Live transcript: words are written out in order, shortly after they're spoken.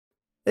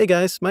Hey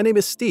guys, my name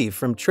is Steve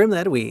from Trim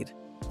That Weed,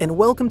 and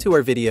welcome to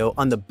our video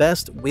on the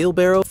best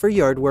wheelbarrow for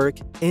yard work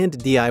and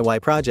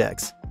DIY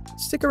projects.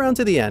 Stick around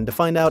to the end to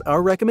find out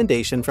our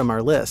recommendation from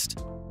our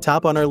list.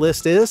 Top on our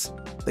list is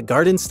the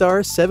Garden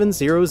Star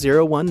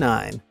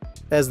 70019.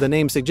 As the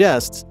name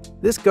suggests,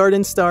 this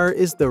Garden Star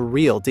is the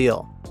real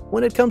deal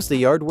when it comes to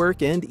yard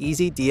work and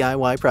easy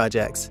DIY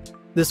projects.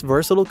 This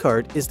versatile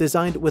cart is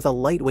designed with a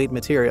lightweight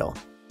material,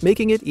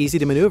 making it easy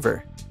to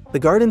maneuver. The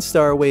Garden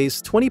Star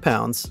weighs 20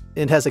 pounds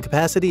and has a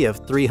capacity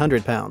of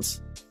 300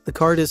 pounds. The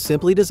cart is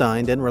simply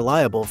designed and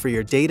reliable for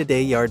your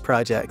day-to-day yard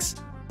projects.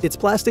 Its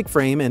plastic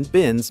frame and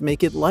bins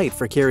make it light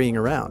for carrying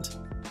around.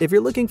 If you're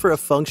looking for a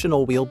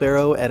functional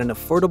wheelbarrow at an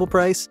affordable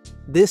price,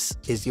 this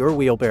is your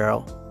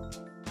wheelbarrow.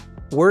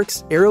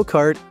 Works Aero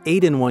Cart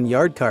 8-in-1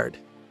 Yard Cart.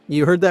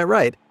 You heard that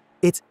right,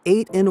 it's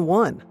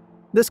 8-in-1.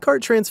 This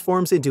cart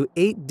transforms into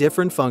 8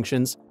 different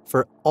functions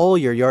for all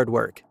your yard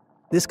work.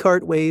 This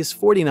cart weighs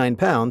 49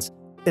 pounds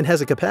and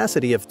has a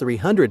capacity of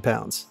 300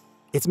 pounds.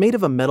 It's made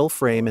of a metal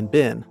frame and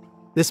bin.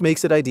 This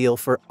makes it ideal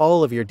for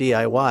all of your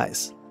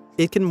DIYs.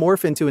 It can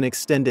morph into an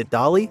extended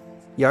dolly,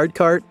 yard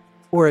cart,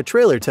 or a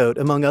trailer tote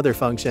among other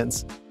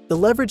functions. The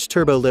leverage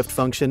turbo lift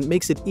function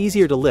makes it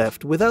easier to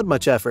lift without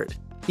much effort,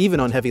 even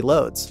on heavy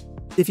loads.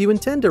 If you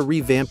intend to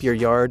revamp your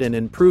yard and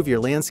improve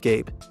your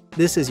landscape,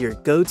 this is your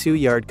go-to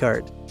yard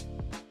cart.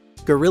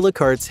 Gorilla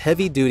Cart's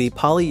heavy-duty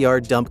poly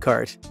yard dump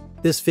cart.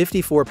 This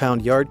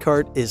 54-pound yard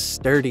cart is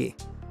sturdy,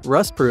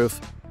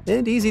 rust-proof,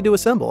 and easy to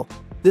assemble.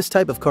 This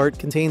type of cart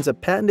contains a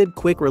patented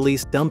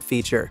quick-release dump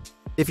feature.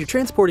 If you're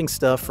transporting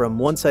stuff from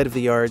one side of the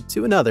yard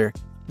to another,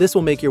 this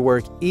will make your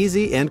work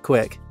easy and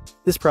quick.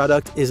 This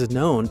product is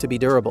known to be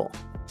durable.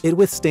 It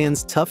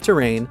withstands tough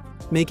terrain,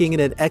 making it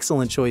an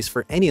excellent choice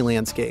for any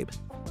landscape.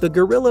 The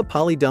Gorilla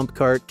Poly Dump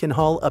Cart can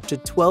haul up to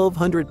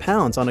 1,200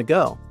 pounds on a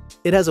go.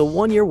 It has a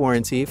 1-year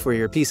warranty for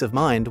your peace of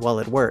mind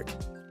while at work.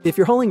 If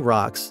you're hauling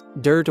rocks,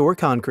 dirt, or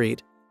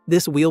concrete,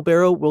 this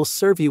wheelbarrow will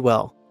serve you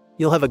well.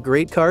 You'll have a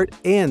great cart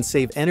and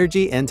save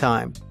energy and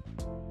time.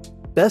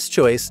 Best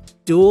choice,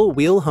 Dual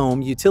Wheel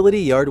Home Utility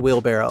Yard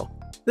Wheelbarrow.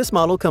 This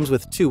model comes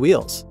with 2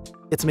 wheels.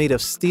 It's made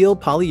of steel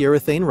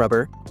polyurethane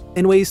rubber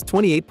and weighs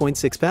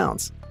 28.6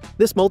 pounds.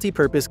 This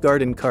multi-purpose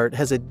garden cart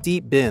has a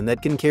deep bin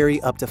that can carry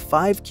up to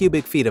 5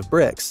 cubic feet of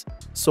bricks,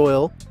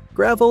 soil,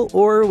 gravel,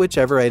 or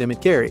whichever item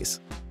it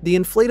carries. The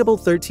inflatable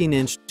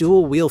 13-inch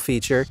dual wheel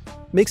feature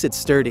makes it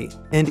sturdy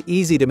and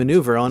easy to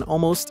maneuver on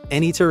almost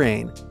any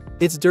terrain.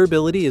 Its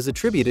durability is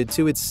attributed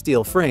to its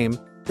steel frame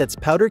that's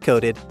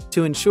powder-coated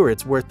to ensure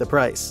it's worth the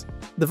price.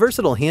 The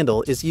versatile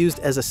handle is used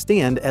as a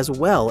stand as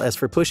well as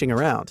for pushing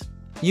around.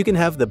 You can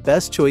have the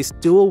best choice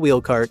dual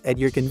wheel cart at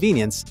your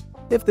convenience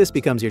if this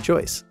becomes your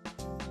choice.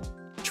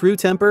 True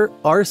Temper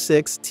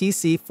R6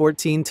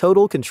 TC14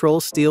 Total Control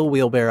Steel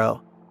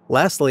Wheelbarrow.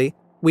 Lastly,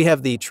 we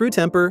have the True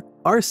Temper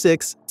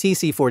R6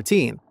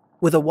 TC14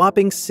 with a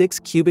whopping 6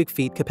 cubic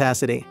feet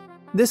capacity.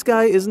 This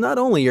guy is not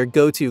only your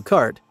go-to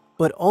cart,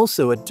 but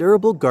also a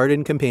durable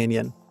garden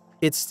companion.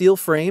 Its steel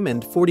frame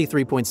and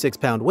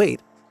 43.6-pound weight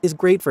is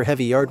great for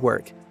heavy yard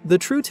work. The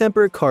True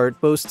Temper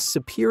cart boasts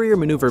superior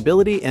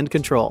maneuverability and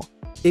control.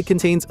 It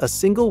contains a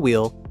single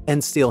wheel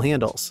and steel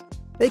handles,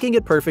 making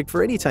it perfect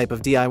for any type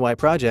of DIY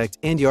project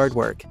and yard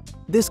work.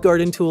 This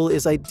garden tool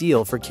is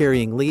ideal for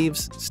carrying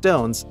leaves,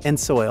 stones, and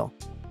soil.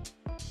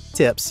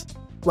 Tips: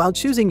 while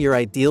choosing your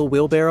ideal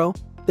wheelbarrow,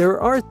 there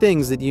are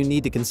things that you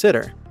need to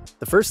consider.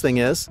 The first thing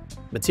is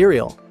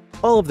material.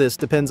 All of this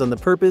depends on the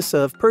purpose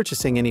of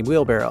purchasing any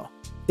wheelbarrow.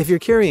 If you're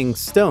carrying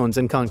stones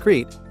and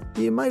concrete,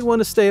 you might want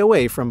to stay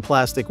away from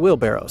plastic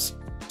wheelbarrows.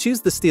 Choose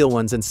the steel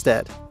ones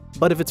instead.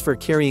 But if it's for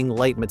carrying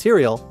light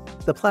material,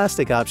 the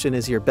plastic option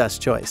is your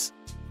best choice.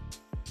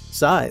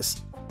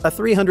 Size: a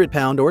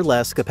 300-pound or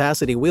less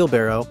capacity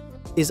wheelbarrow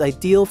is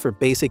ideal for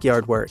basic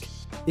yard work.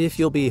 If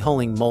you'll be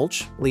hauling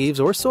mulch, leaves,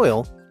 or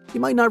soil,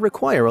 you might not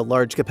require a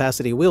large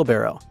capacity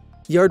wheelbarrow.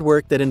 Yard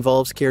work that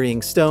involves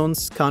carrying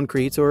stones,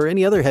 concrete, or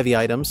any other heavy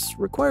items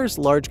requires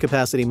large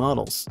capacity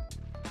models.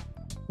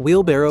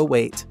 Wheelbarrow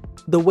weight.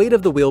 The weight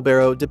of the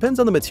wheelbarrow depends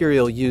on the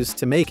material used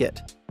to make it.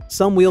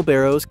 Some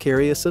wheelbarrows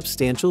carry a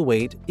substantial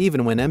weight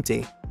even when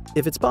empty.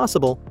 If it's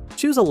possible,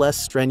 choose a less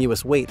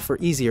strenuous weight for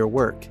easier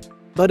work.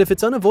 But if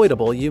it's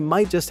unavoidable, you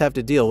might just have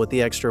to deal with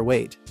the extra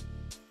weight.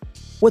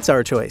 What's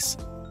our choice?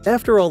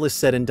 After all is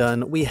said and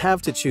done, we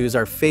have to choose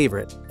our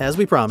favorite, as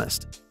we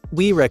promised.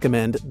 We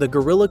recommend the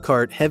Gorilla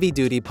Cart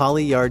Heavy-Duty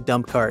Poly Yard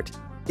Dump Cart.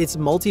 It's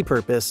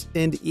multi-purpose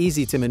and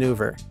easy to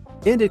maneuver,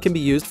 and it can be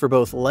used for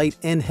both light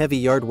and heavy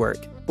yard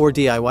work or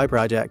DIY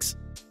projects.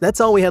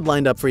 That's all we had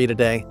lined up for you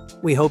today.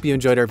 We hope you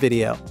enjoyed our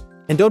video.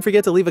 And don't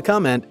forget to leave a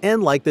comment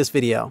and like this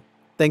video.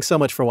 Thanks so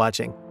much for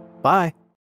watching. Bye!